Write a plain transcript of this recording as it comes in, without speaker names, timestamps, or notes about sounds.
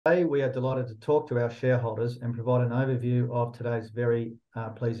Today, we are delighted to talk to our shareholders and provide an overview of today's very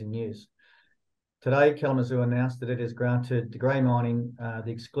pleasing news. Today, Kalamazoo announced that it has granted De Grey Mining the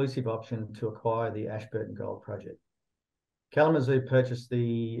exclusive option to acquire the Ashburton Gold Project. Kalamazoo purchased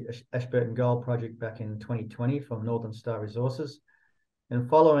the Ashburton Gold Project back in 2020 from Northern Star Resources, and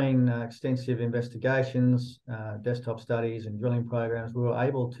following extensive investigations, desktop studies and drilling programs, we were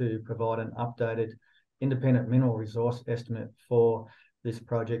able to provide an updated independent mineral resource estimate for this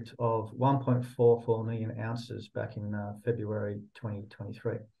project of 1.44 million ounces back in February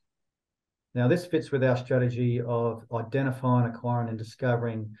 2023. Now, this fits with our strategy of identifying, acquiring and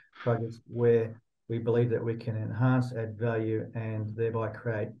discovering projects where we believe that we can enhance, add value and thereby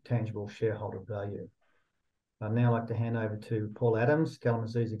create tangible shareholder value. I'd now like to hand over to Paul Adams,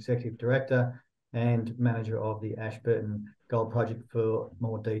 Kalamazoo's Executive Director and Manager of the Ashburton Gold Project, for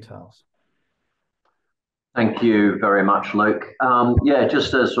more details. Thank you very much, Luke.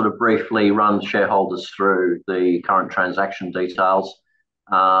 Just to sort of briefly run shareholders through the current transaction details.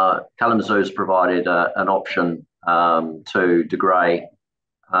 Kalamazoo's provided an option to De Grey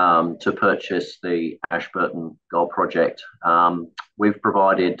to purchase the Ashburton Gold Project. We've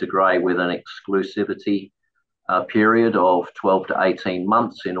provided De Grey with an exclusivity period of 12 to 18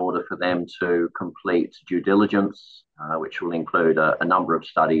 months in order for them to complete due diligence, which will include a number of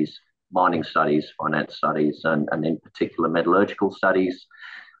studies, mining studies, finance studies, and in particular metallurgical studies.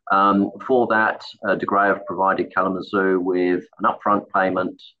 For that, De Grey have provided Kalamazoo with an upfront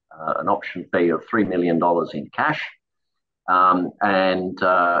payment, an option fee of $3 million in cash, and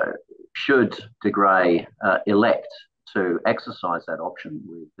should De Grey elect to exercise that option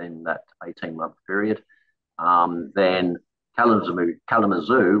within that 18-month period, then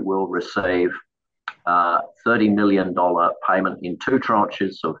Kalamazoo will receive $30 million payment in two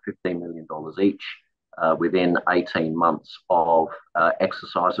tranches of $15 million each within 18 months of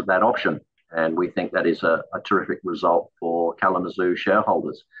exercise of that option. And we think that is a terrific result for Kalamazoo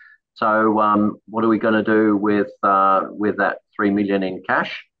shareholders. So what are we going to do with that $3 million in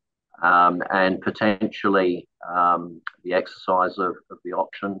cash and potentially the exercise of the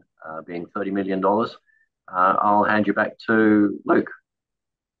option being $30 million? I'll hand you back to Luke.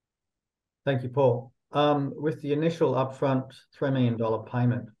 Thank you, Paul. With the initial upfront $3 million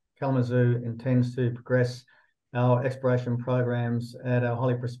payment, Kalamazoo intends to progress our exploration programs at our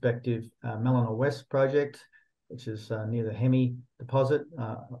highly prospective Melina West project, which is near the Hemi deposit,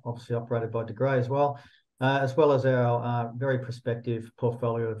 obviously operated by De Grey as well as our very prospective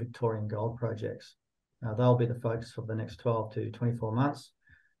portfolio of Victorian gold projects. They'll be the focus for the next 12 to 24 months.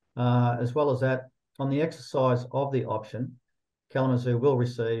 As well as that, on the exercise of the option, Kalamazoo will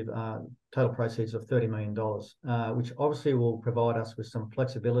receive total proceeds of $30 million, which obviously will provide us with some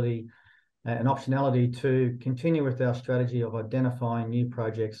flexibility and optionality to continue with our strategy of identifying new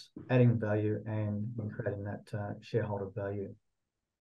projects, adding value and creating that shareholder value.